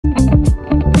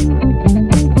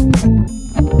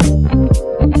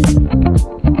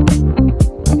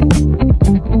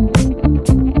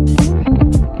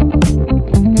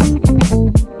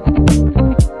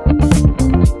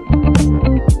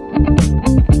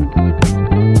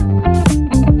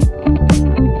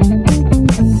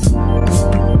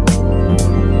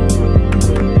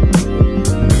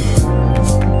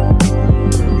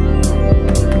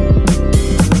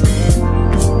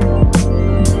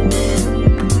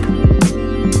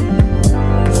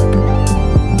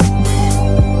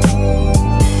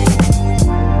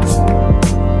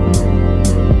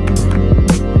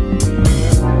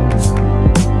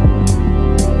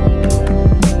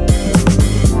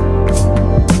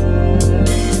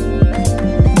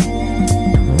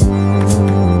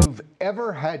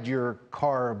had your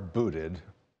car booted?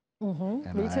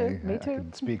 Mm-hmm. Me too. I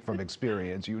can speak from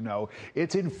experience. You know,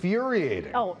 it's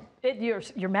infuriating. Oh,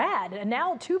 you're mad. And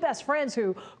now two best friends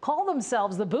who call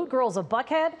themselves the Boot Girls of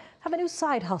Buckhead have a new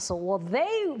side hustle. Well,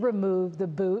 they removed the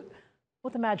boot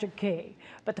with a magic key.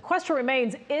 But the question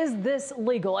remains, is this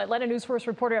legal? Atlanta News First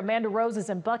reporter Amanda Rose is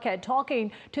in Buckhead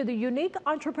talking to the unique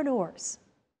entrepreneurs.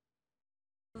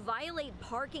 Violate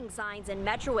parking signs in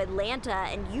Metro Atlanta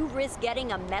and you risk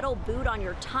getting a metal boot on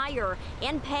your tire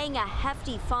and paying a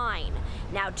hefty fine.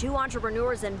 Now, two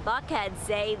entrepreneurs in Buckhead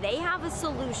say they have a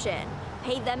solution.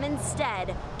 Pay them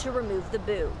instead to remove the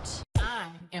boot. I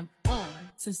am on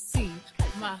to see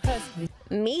my husband.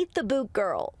 Meet the Boot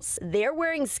Girls. They're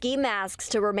wearing ski masks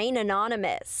to remain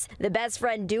anonymous. The best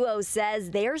friend duo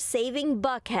says they're saving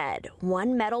Buckhead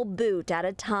one metal boot at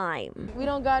a time. We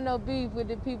don't got no beef with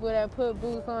the people that put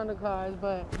boots on the cars,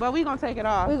 but we gonna take it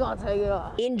off. We gonna take it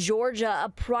off. In Georgia, a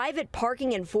private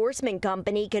parking enforcement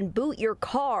company can boot your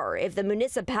car if the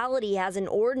municipality has an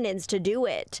ordinance to do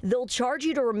it. They'll charge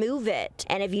you to remove it,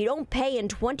 and if you don't pay in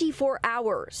 24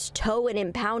 hours, tow and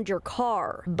impound your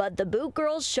car. But the Boot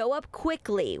Girls show up quickly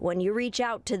when you reach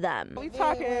out to them. We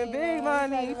talking big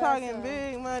money, we talking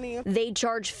big money. They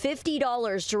charge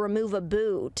 $50 to remove a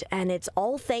boot, and it's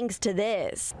all thanks to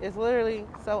this. It's literally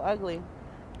so ugly,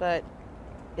 but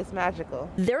it's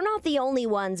magical. They're not the only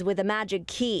ones with a magic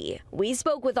key. We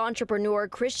spoke with entrepreneur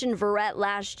Christian Verrett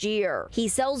last year. He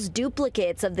sells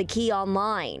duplicates of the key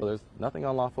online. There's nothing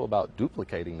unlawful about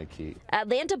duplicating the key.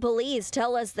 Atlanta police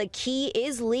tell us the key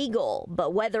is legal,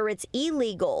 but whether it's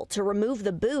illegal to remove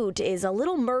the boot is a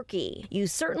little murky. You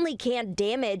certainly can't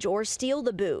damage or steal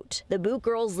the boot. The Boot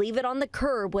Girls leave it on the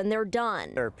curb when they're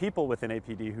done. There are people within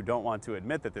APD who don't want to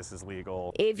admit that this is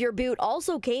legal. If your boot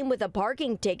also came with a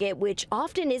parking ticket, which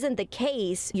often isn't the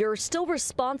case, you're still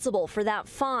responsible for that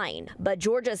fine. But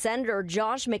Georgia Senator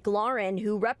Josh McLaurin,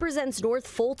 who represents North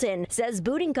Fulton, says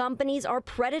booting companies are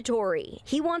predatory.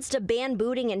 He wants to ban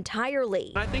booting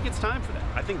entirely. I think it's time for that.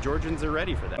 I think Georgians are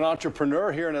ready for that. An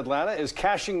entrepreneur here in Atlanta is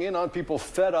cashing in on people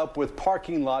fed up with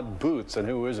parking lot boots, and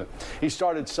who isn't? He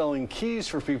started selling keys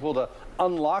for people to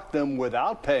unlock them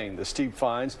without paying the steep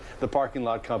fines the parking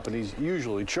lot companies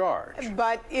usually charge.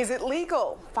 But is it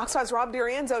legal? Fox 5's Rob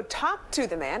DiRienzo talked to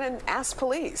the man and asked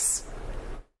police.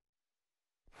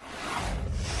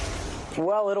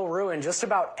 Well, it'll ruin just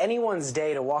about anyone's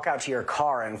day to walk out to your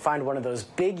car and find one of those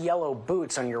big yellow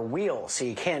boots on your wheel so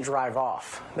you can't drive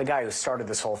off. The guy who started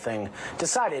this whole thing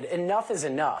decided enough is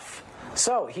enough.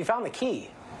 So he found the key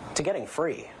to getting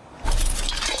free.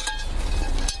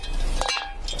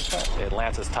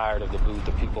 Atlanta's tired of the boot.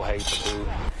 The people hate the boot.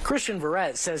 Christian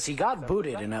Verrett says he got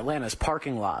booted in Atlanta's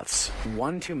parking lots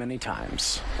one too many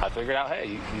times. I figured out, hey,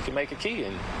 you can make a key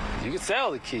and you can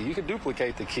sell the key. You can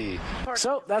duplicate the key.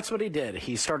 So that's what he did.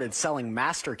 He started selling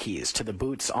master keys to the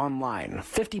boots online,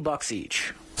 $50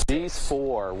 each. These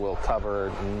four will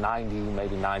cover 90,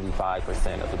 maybe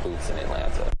 95% of the boots in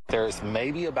Atlanta. There's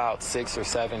maybe about 6 or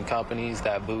 7 companies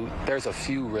that boot. There's a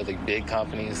few really big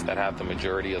companies that have the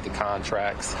majority of the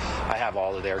contracts. I have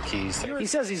all of their keys. He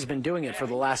says he's been doing it for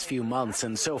the last few months,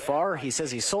 and so far, he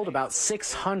says he's sold about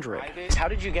 600. How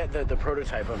did you get the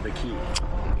prototype of the key?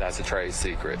 That's a trade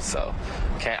secret, so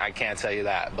I can't tell you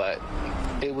that, but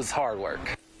it was hard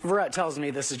work. Verrett tells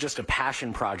me this is just a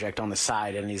passion project on the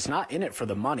side, and he's not in it for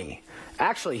the money.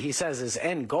 Actually, he says his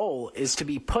end goal is to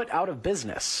be put out of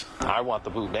business. I want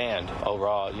the boot banned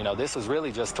overall. You know, this is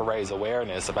really just to raise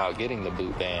awareness about getting the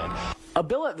boot banned. A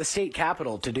bill at the state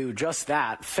capitol to do just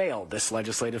that failed this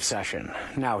legislative session.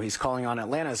 Now he's calling on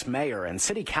Atlanta's mayor and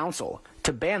city council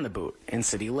to ban the boot in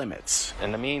city limits.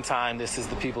 In the meantime, this is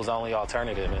the people's only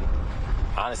alternative, and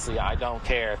honestly, I don't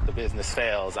care if the business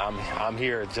fails. I'm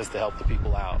here just to help the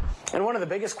people out. And one of the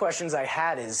biggest questions I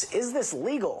had is this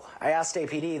legal? I asked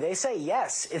APD. They say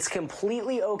yes, it's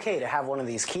completely okay to have one of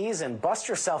these keys and bust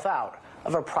yourself out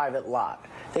of a private lot.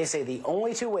 They say the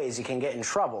only two ways you can get in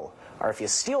trouble are if you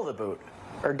steal the boot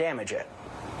or damage it.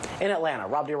 In Atlanta,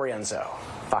 Rob DiRienzo,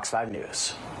 Fox 5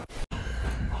 News.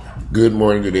 Good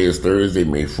morning. Today is Thursday,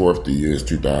 May 4th. The year is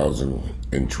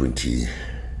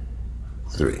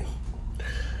 2023.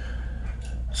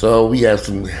 So we have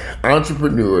some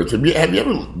entrepreneurs. Have you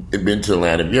ever been to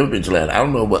Atlanta? Have you ever been to Atlanta? I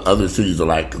don't know what other cities are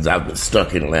like because I've been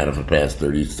stuck in Atlanta for the past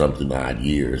 30-something odd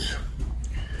years.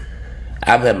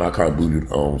 I've had my car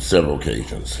booted on several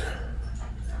occasions.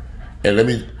 And let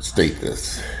me state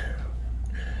this.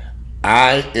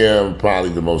 I am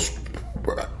probably the most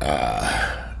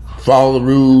follow the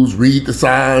rules, read the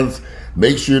signs,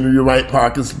 make sure you're in your right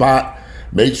parking spot,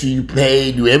 make sure you pay,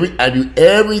 I do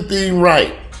everything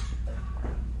right.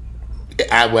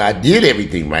 I did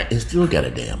everything right and still got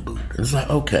a damn boot. It's like,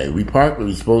 okay, we parked where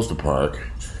we're supposed to park.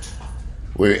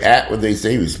 We're at where they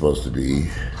say we're supposed to be.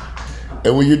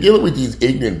 And when you're dealing with these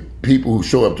ignorant people who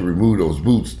show up to remove those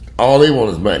boots, all they want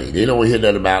is money. They don't hear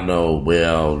nothing about, no,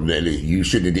 well, you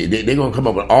shouldn't have. They're going to come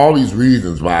up with all these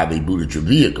reasons why they booted your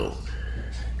vehicle.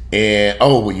 And,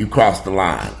 oh, well, you crossed the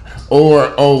line.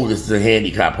 Or, oh, this is a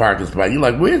handicap parking spot. You're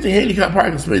like, where's the handicap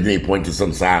parking spot? Then they point to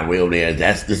some sign way over there.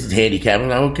 This is handicap. I'm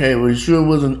like, okay, well, it sure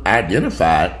wasn't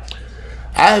identified.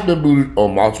 I have been booted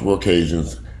on multiple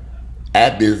occasions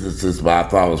at businesses where I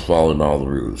thought I was following all the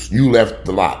rules. You left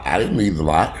the lot. I didn't leave the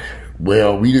lot.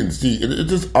 Well, we didn't see. It's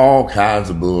just all kinds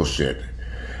of bullshit.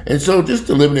 And so just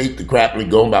to eliminate the crap and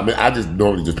going by, I just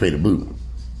normally just pay the boot.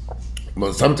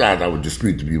 But sometimes I would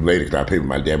dispute the boot later because I pay with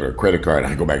my debit or credit card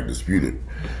and I go back and dispute it.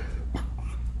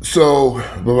 So,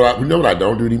 but you know what I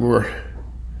don't do anymore?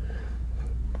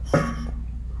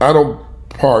 I don't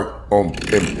park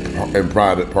in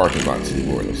private parking lots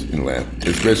anymore in Atlanta,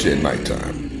 especially at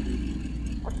nighttime.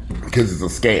 Because it's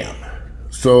a scam.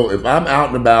 So if I'm out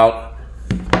and about,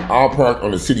 I'll park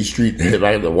on a city street if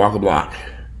I have to walk a block.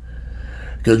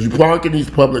 Because you park in these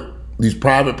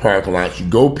private parking lots, you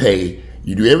go pay,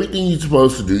 you do everything you're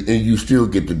supposed to do, and you still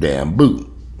get the damn boot.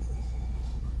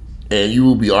 And you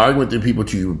will be arguing with the people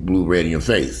till you blue red in your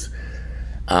face.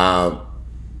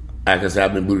 Like I said,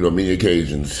 I've been booted on many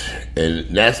occasions, and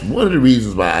that's one of the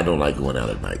reasons why I don't like going out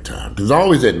at nighttime. Because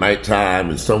always at nighttime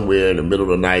and somewhere in the middle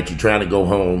of the night, you're trying to go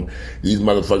home, these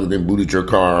motherfuckers then booted your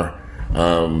car.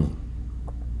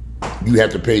 You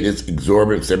have to pay this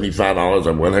exorbitant $75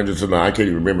 or $100. So now I can't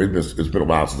even remember. It's been a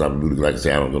while since I've been booted. Like I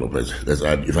say, I don't go no place.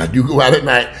 If I do go out at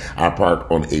night, I park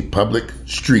on a public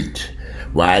street.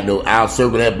 Well, I know I'll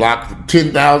circle that block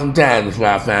 10,000 times before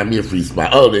I find me a free spot.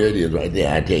 Oh, there it is right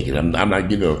there. I take it. I'm not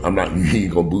getting. You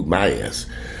ain't gonna boot my ass.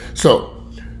 So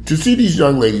to see these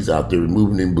young ladies out there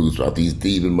removing them boots off these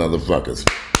thieving motherfuckers,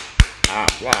 I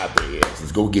applaud their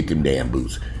asses. Go get them damn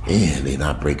boots. And they're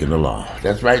not breaking the law.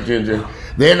 That's right, Ginger.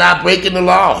 They're not breaking the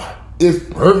law. It's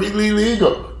perfectly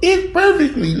legal. It's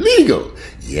perfectly legal.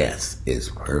 Yes, it's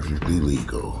perfectly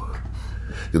legal.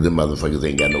 Because them motherfuckers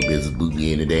ain't got no business booting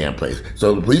me in the damn place.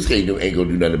 So the police ain't gonna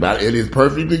do nothing about it. It is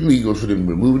perfectly legal for them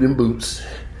to remove them boots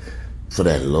for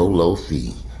that low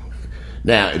fee.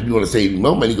 Now, if you want to save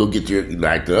more money, go get your,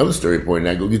 like the other story pointed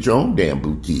out, go get your own damn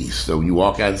boot keys. So when you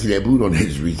walk out and see that boot on there,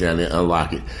 just reach down there,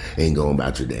 unlock it, and go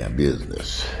about your damn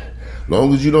business. As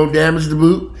long as you don't damage the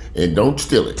boot and don't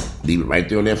steal it, leave it right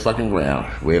there on that fucking ground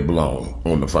where it belongs,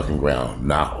 on the fucking ground,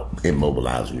 not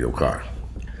immobilizing your car.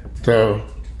 So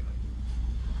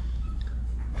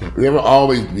there will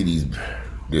always be these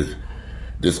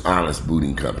dishonest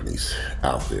booting companies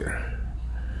out there.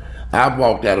 I've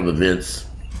walked out of events.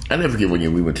 I never forget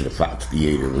when we went to the Fox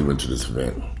Theater. We went to this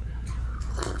event.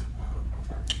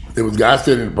 There was guys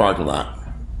sitting in the parking lot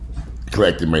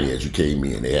collecting money as you came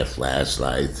in. They had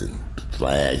flashlights and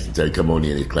flags and said, "Come on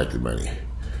in." They collected money.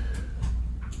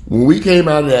 When we came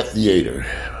out of that theater,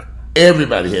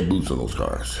 everybody had boots on those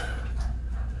cars.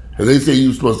 And they say you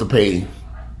were supposed to pay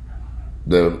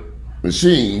the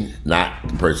machine, not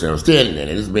the person that was standing there.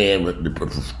 And this man with the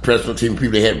professional team of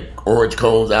people, they had orange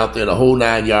cones out there, the whole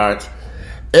 9 yards.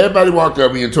 Everybody walked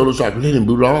up to me in total shock, but they didn't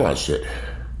boot all that shit.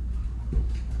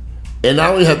 And not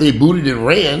only have they booted and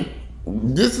ran,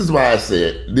 this is why I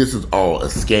said this is all a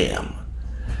scam.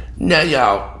 Now,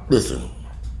 y'all, listen.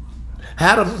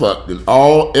 How the fuck did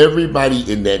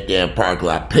everybody in that damn parking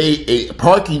lot pay a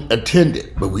parking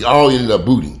attendant, but we all ended up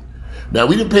booting? Now,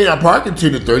 we didn't pay our parking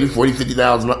attendant $30, $40,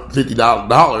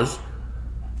 $50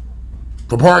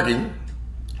 for parking.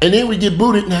 And then we get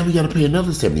booted. Now we got to pay another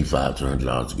 $75 to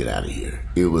 $100 to get out of here.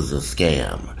 It was a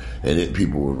scam. And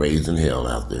people were raising hell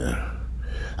out there.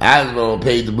 I was going to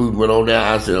pay the boot and went on down.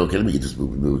 I said, okay, let me get this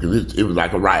boot removed. Because it was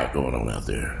like a riot going on out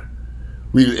there.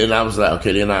 And I was like,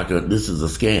 okay, they're not going to, this is a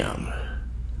scam.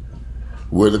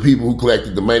 Were the people who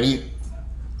collected the money,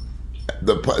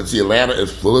 see, Atlanta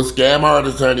is full of scam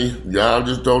artists, honey. Y'all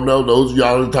just don't know. Those of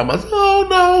y'all who are talking about, oh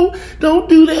no, don't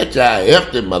do that, y'all.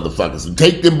 F them motherfuckers and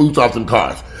take them boots off them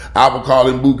cars. I will call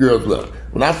them boot girls. Look,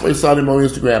 when I first saw them on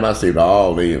Instagram, I saved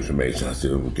all their information. I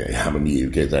said, okay, I'm going to need it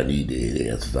in case I need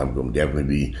their answers. I'm going to definitely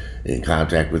be in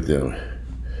contact with them.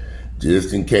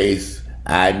 Just in case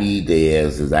I need their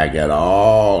answers, I got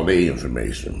all their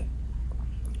information.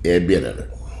 Every bit of it.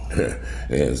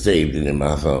 And saved it in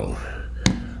my phone.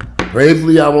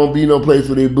 Gratefully, I won't be no place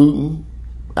where they booting.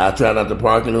 I try not to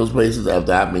park in those places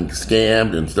after I've been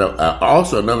scammed and stuff.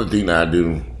 Also, another thing that I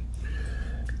do,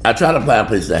 I try to find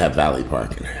places that have valet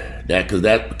parking. Because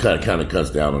that kind of cuts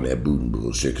down on that booting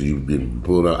bullshit. Because you've been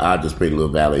pulled up. I just paid a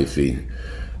little valet fee.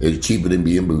 It's cheaper than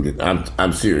being booted.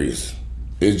 I'm serious.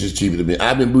 It's just cheaper than me.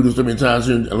 I've been booted so many times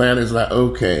here in Atlanta. It's like,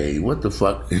 okay, what the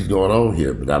fuck is going on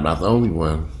here? But I'm not the only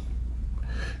one.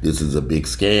 This is a big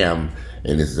scam,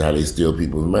 and this is how they steal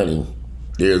people's money.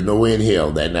 There's no way in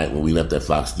hell that night when we left that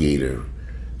Fox Theater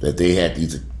that they had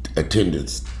these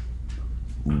attendants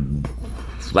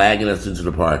flagging us into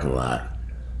the parking lot,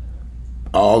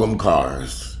 all them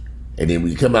cars, and then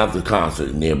we come out the concert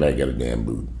and everybody got a damn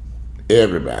boot.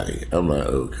 Everybody. I'm like,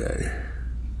 okay.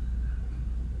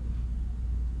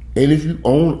 And if you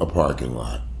own a parking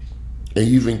lot and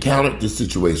you've encountered this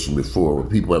situation before where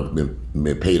people have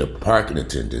been paid a parking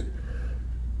attendant,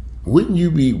 wouldn't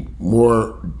you be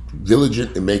more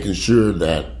vigilant in making sure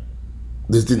that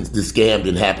this scam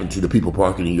didn't happen to the people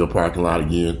parking in your parking lot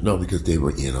again? No, because they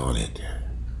were in on it.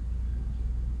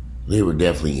 They were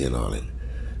definitely in on it.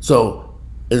 So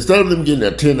instead of them getting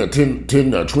a $10 or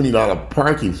 $20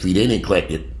 parking fee, they didn't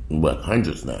collect it, what,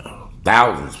 hundreds now,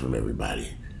 thousands from everybody.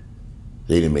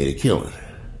 They done made a killing.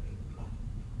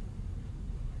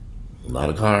 A lot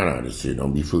of con artists here,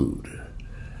 don't be fooled.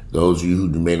 Those of you who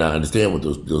may not understand what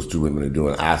those two women are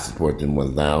doing, I support them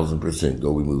 1,000%.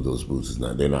 Go remove those boots.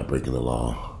 They're not breaking the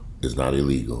law. It's not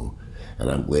illegal. And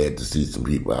I'm glad to see some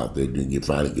people out there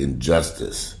finally getting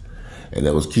justice. And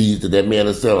those keys that man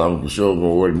is selling, I'm sure going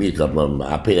to order me a couple of them.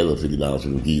 I pay that little $50 for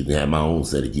them keys and have my own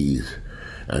set of keys.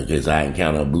 In case I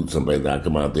encounter a boot someplace, I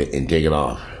come out there and take it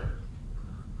off.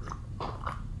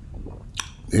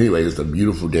 Anyway, it's a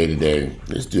beautiful day today.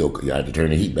 It's still, you have to turn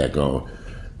the heat back on.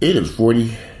 It is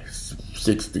 46,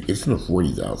 it's in the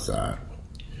 40s outside.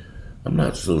 I'm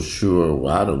not so sure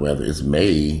why the weather, it's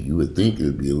May. You would think it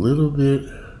would be a little bit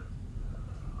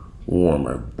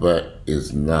warmer, but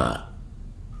it's not.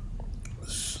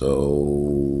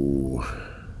 So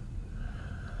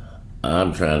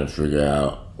I'm trying to figure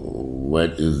out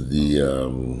what is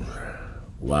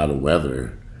why the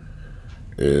weather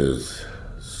is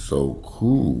so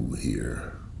cool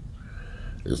here.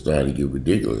 It's starting to get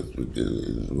ridiculous.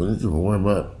 When does it warm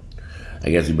up? I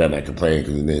guess you better not complain,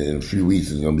 because in a few weeks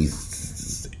it's going to be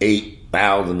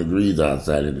 8,000 degrees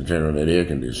outside and to turn on that air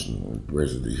conditioning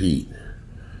versus the heat.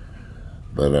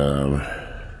 But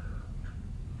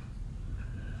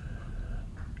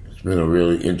it's been a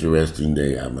really interesting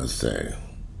day, I must say.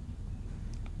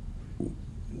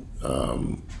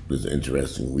 It's an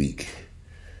interesting week.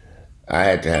 I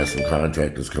had to have some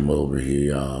contractors come over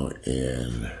here, y'all,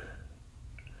 and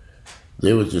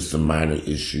there was just some minor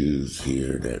issues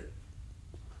here that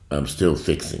I'm still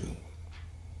fixing.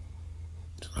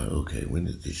 It's like, okay, when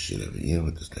did this shit ever end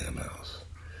with this damn house?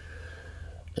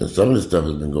 And some of this stuff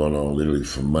has been going on literally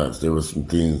for months. There were some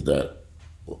things that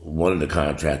one of the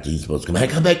contractors, he's supposed to come, I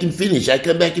come back and finish, I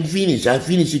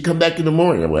finish, you come back in the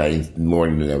morning. Well, the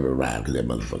morning never arrived because that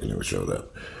motherfucker never showed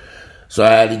up. So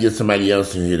I had to get somebody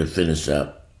else in here to finish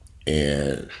up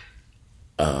and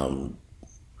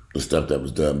the stuff that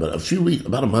was done. But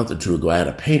about a month or two ago, I had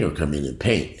a painter come in and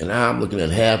paint. And now I'm looking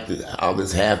at all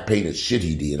this half-painted shit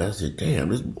he did. I said, damn,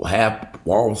 this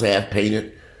wall's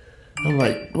half-painted. I'm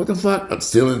like, what the fuck?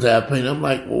 Ceiling's half-painted. I'm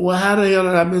like, well, how the hell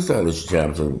did I miss all this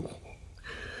shit?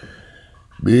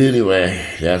 But anyway,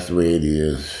 that's the way it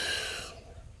is.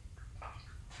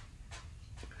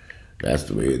 That's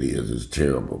the way it is. It's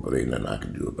terrible, but ain't nothing I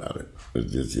can do about it. It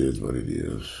just is what it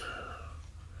is.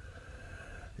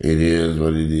 It is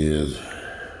what it is.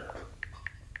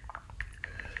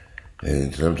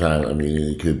 And sometimes, I mean,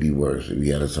 it could be worse. We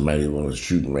had somebody on a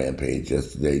shooting rampage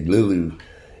yesterday. Literally,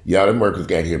 y'all, them workers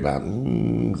got here about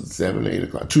 7, 8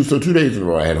 o'clock. So 2 days in a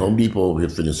row, I had Home Depot over here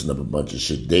finishing up a bunch of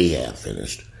shit they have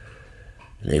finished.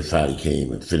 And they finally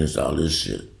came and finished all this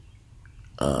shit.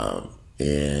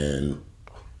 And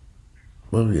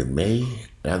what was it, May?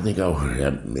 I think I was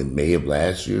in May of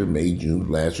last year, June of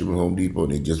last year with Home Depot,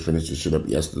 and they just finished the shit up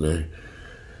yesterday.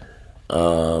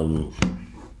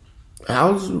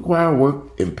 Houses require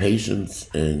work and patience,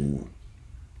 and,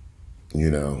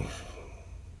 you know,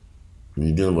 when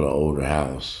you're dealing with an older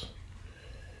house,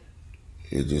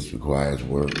 it just requires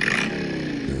work.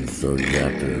 And so you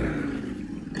have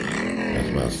to,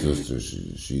 that's my sister,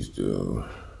 she still,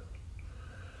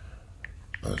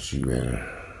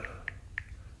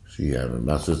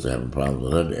 my sister having problems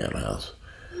with her damn house.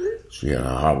 She had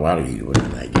a hot water heater,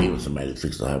 and I gave her somebody to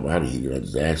fix the hot water heater. I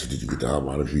just asked her, did you get the hot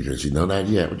water heater? She said, no, not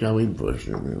yet. What y'all waiting for?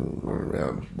 She running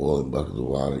around boiling buckets of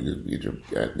water. You get your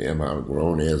goddamn house,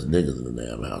 grown-ass niggas in the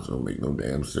damn house. It don't make no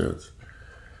damn sense.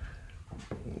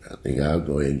 I think I'll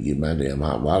go ahead and get my damn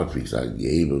hot water fixed. I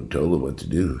gave her, told her what to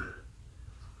do.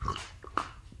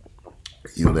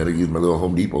 You let her use my little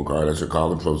Home Depot card. I should call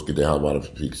them folks, get their hot water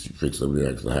fixed over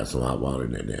there, because I have some hot water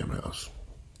in that damn house.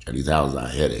 And these houses are a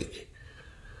headache.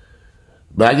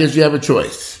 But I guess you have a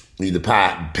choice. Either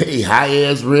pay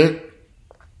high-ass rent,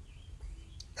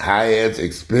 high-ass,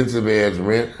 expensive-ass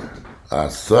rent, or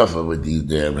suffer with these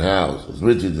damn houses.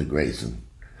 Richards and Grayson.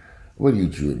 What are you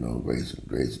chewing on, Grayson?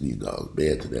 Grayson, these dogs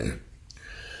bad today.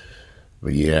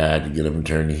 But yeah, I had to get up and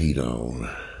turn the heat on.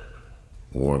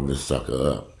 Warm this sucker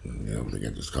up. You know, to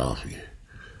get this coffee.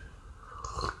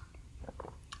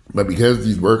 But because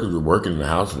these workers were working in the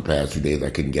house for the past 2 days, I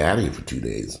couldn't get out of here for 2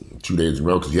 days. 2 days in a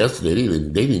row, because yesterday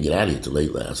they didn't get out of here till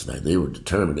late last night. They were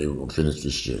determined they were going to finish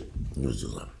this shit. It was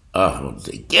just like, I want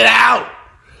to say, get out!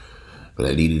 But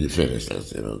I needed to finish. I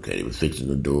said, okay, they were fixing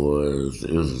the doors.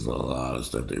 It was just a lot of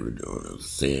stuff they were doing. It was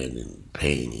sanding,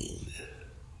 painting.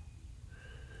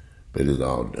 But it's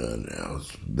all done now.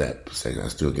 It's that second, I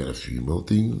still got a few more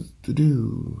things to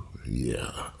do.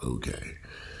 Yeah, okay.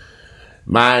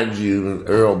 Mind you,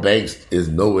 Earl Banks is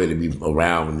nowhere to be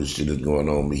around when this shit is going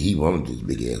on, but he wanted this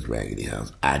big-ass raggedy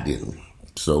house. I didn't.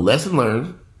 So lesson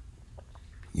learned.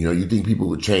 You know, you think people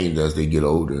would change as they get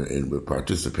older and would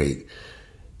participate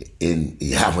in,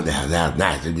 yeah, when the house is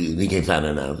nice. They can't find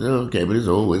that out. Okay, but it's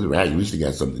always raggedy. We should have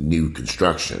got something new,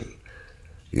 construction.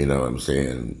 You know what I'm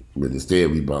saying? But instead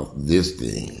we bought this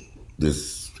thing,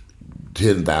 this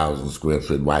 10,000 square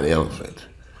foot white elephant.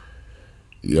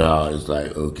 Y'all, it's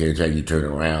like, okay, anytime you turn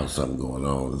around, something going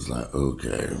on. It's like,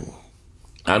 okay.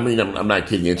 I mean, I'm not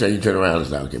kidding you. Anytime you turn around, it's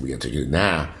like, okay, we got to take it.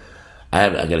 Now, I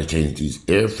got to change these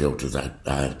air filters.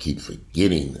 I keep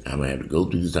forgetting. I'm going to have to go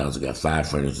through this house. I got 5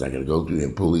 furnaces. I got to go through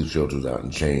and pull these filters out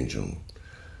and change them.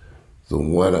 The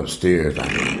one upstairs, I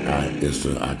can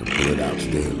pull it out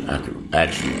today.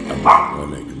 I bought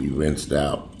one that can be rinsed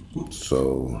out.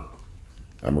 So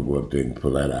I'm going to go up there and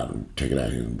pull that out and take it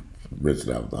out here and rinse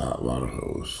it out with the hot water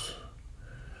hose.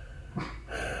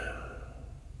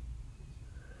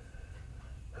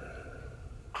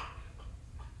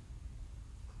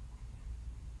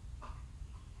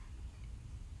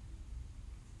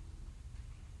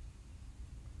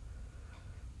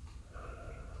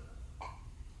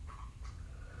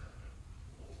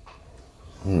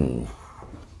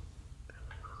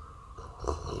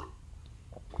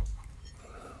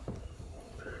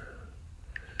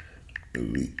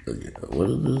 What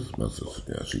is this? My sister,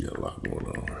 yeah, she got a lot going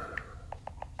on.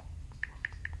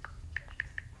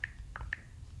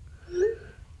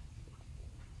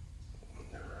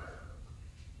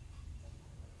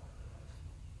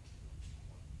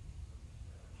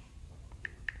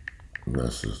 My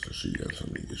sister, she got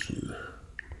some issues.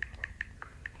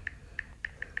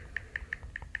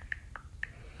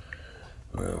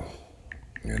 Well,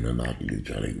 and then I can do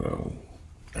Johnny Brown.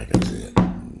 Like I said,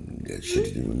 got shit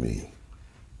to do with me.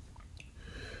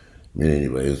 I mean,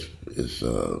 anyway, I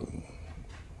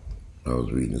was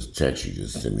reading this text she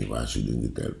just sent me why she didn't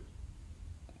get that.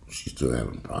 She's still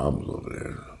having problems over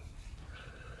there.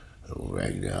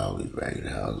 All these ragged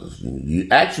houses.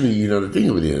 Actually, the thing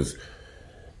of it is,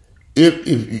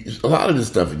 if a lot of this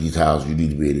stuff in these houses you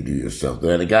need to be able to do yourself.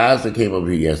 And the guys that came over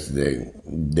here yesterday,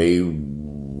 they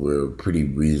were pretty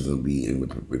reasonably in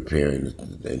repairing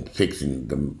and fixing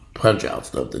the punch-out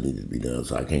stuff that needed to be done,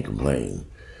 so I can't complain.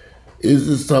 Is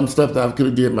there some stuff that I could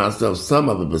have did myself? Some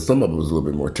of it, but some of it was a little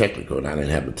bit more technical, and I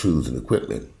didn't have the tools and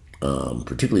equipment.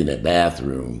 Particularly in that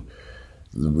bathroom,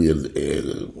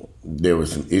 there were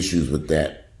some issues with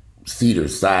that cedar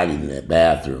siding in that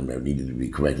bathroom that needed to be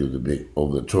corrected. It was a bit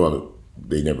over the toilet.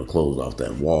 They never closed off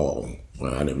that wall.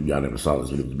 Y'all never saw this,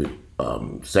 but it was a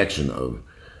big section of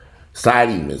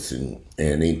siding missing,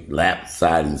 and they lapped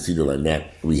siding cedar like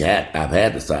that. I've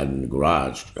had the siding in the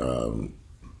garage.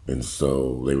 And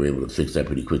so they were able to fix that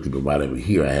pretty quickly. But while they were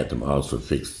here, I had them also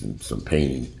fix some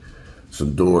painting,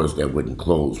 some doors that wouldn't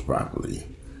close properly.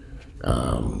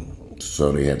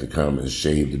 So they had to come and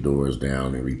shave the doors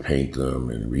down and repaint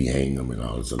them and rehang them and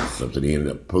all this other stuff. So they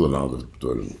ended up pulling all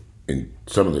and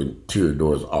some of the interior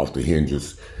doors off the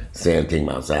hinges, sanding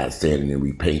them outside, sanding and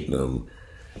repainting them.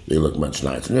 They look much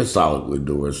nicer. And they're solid wood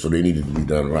doors, so they needed to be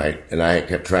done right. And I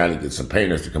kept trying to get some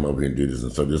painters to come over here and do this.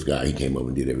 And so this guy, he came over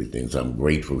and did everything. So I'm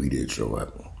grateful he did show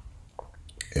up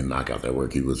and knock out that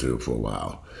work. He was here for a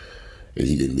while. And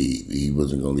he didn't leave. He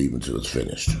wasn't going to leave until it's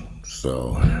finished.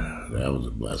 So that was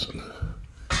a blessing.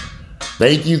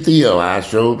 Thank you, Theo. I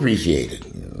sure appreciate it.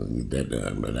 Get that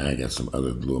done. But I got some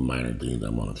other little minor things I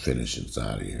want to finish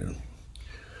inside of here.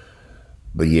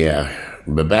 But yeah,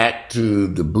 but back to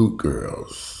the boot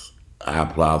girls. I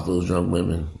applaud those young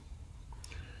women.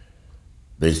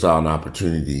 They saw an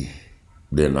opportunity.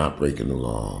 They're not breaking the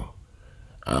law.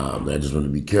 I just want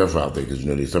to be careful out there because,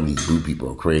 some of these boot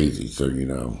people are crazy. So,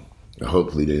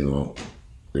 hopefully they won't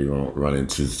run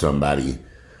into somebody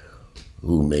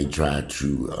who may try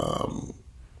to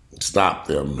stop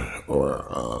them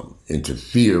or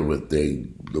interfere with the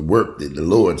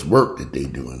Lord's work that they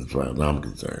doing, as far as I'm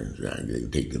concerned. They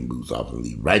take them boots off and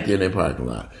leave right there in their parking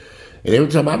lot. And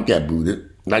every time I've got booted,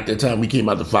 like that time we came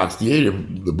out to Fox Theater,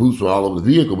 the boots were all over the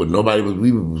vehicle, but nobody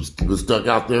was stuck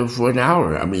out there for an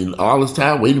hour. I mean, all this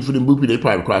time waiting for them boopy, they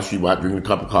probably across the street drinking a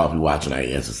cup of coffee, watching our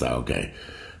answer. So, okay,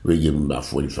 we give them about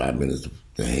 45 minutes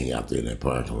to hang out there in that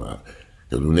parking lot.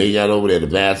 Because when they got over there, the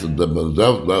vast,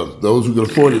 those who could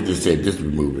afford it just said, just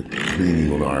remove it. We didn't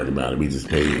even want to argue about it. We just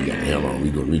paid and got the hell on.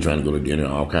 We trying to go to dinner,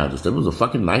 all kinds of stuff. It was a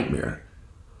fucking nightmare.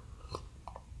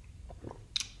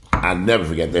 I'll never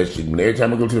forget that shit. Every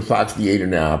time I go to the Fox Theater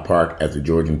now, I park at the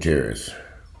Georgian Terrace.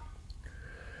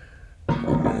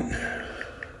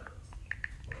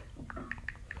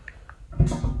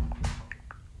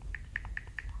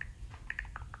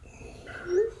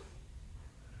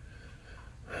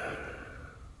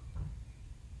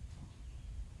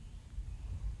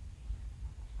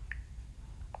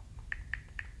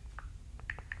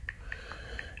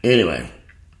 Anyway,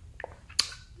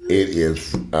 it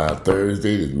is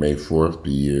Thursday. It's May 4th.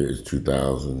 The year is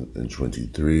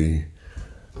 2023.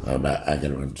 I got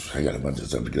a bunch of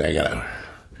stuff because I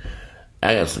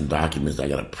got some documents I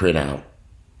got to print out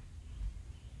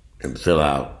and fill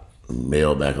out and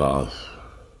mail back off.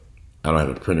 I don't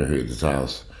have a printer here at this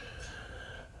house,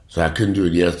 so I couldn't do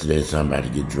it yesterday. So I'm about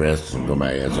to get dressed and go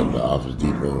my ass up to Office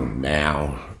Depot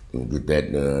now. And get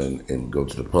that done and go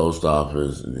to the post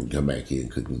office and then come back here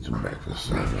and cook me some breakfast.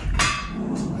 So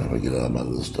I'm gonna get all my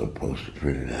little stuff posted,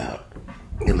 printed out.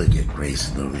 And look at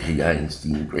Grayson over here. I ain't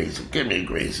seen Grayson. Come here,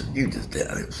 Grayson. You just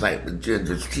down here fighting with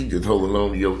Ginger. She just holding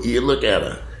on to your ear. Look at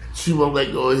her. She won't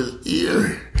let go of his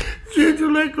ear. Ginger,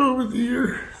 let go of his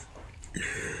ear.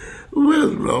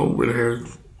 What's wrong with her?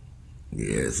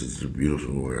 Yes, it's a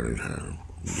beautiful morning, huh?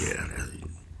 Yeah,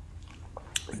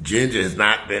 Ginger has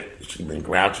not been, she's been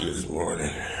grouchy this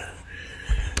morning.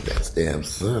 That damn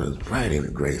sun is bright in the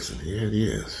Grayson. Here it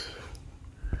is.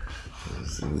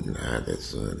 Let's see if we can hide that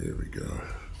sun. Here we go.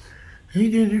 Hey,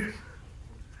 Ginger.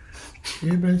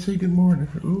 Everybody say good morning.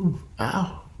 Ooh,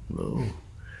 ow. No.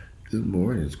 Good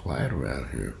morning. It's quiet around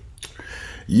here.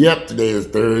 Yep, today is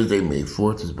Thursday, May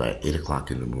 4th. It's about 8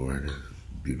 o'clock in the morning.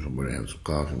 Beautiful morning. Have some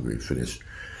coffee. We finished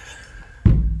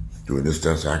doing this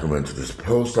stuff, so I can run to this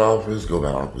post office, go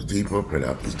by Office Depot, print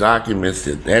out these documents,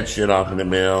 get that shit off in the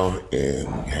mail, and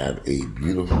have a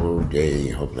beautiful day.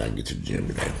 Hopefully I can get to the gym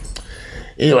today.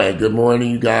 Anyway, good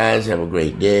morning, you guys. Have a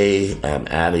great day. I'm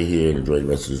out of here and enjoy the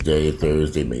rest of this day.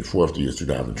 Thursday, May 4th, the year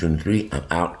 2023. I'm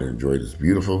out and enjoy this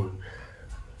beautiful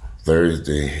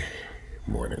Thursday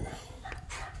morning.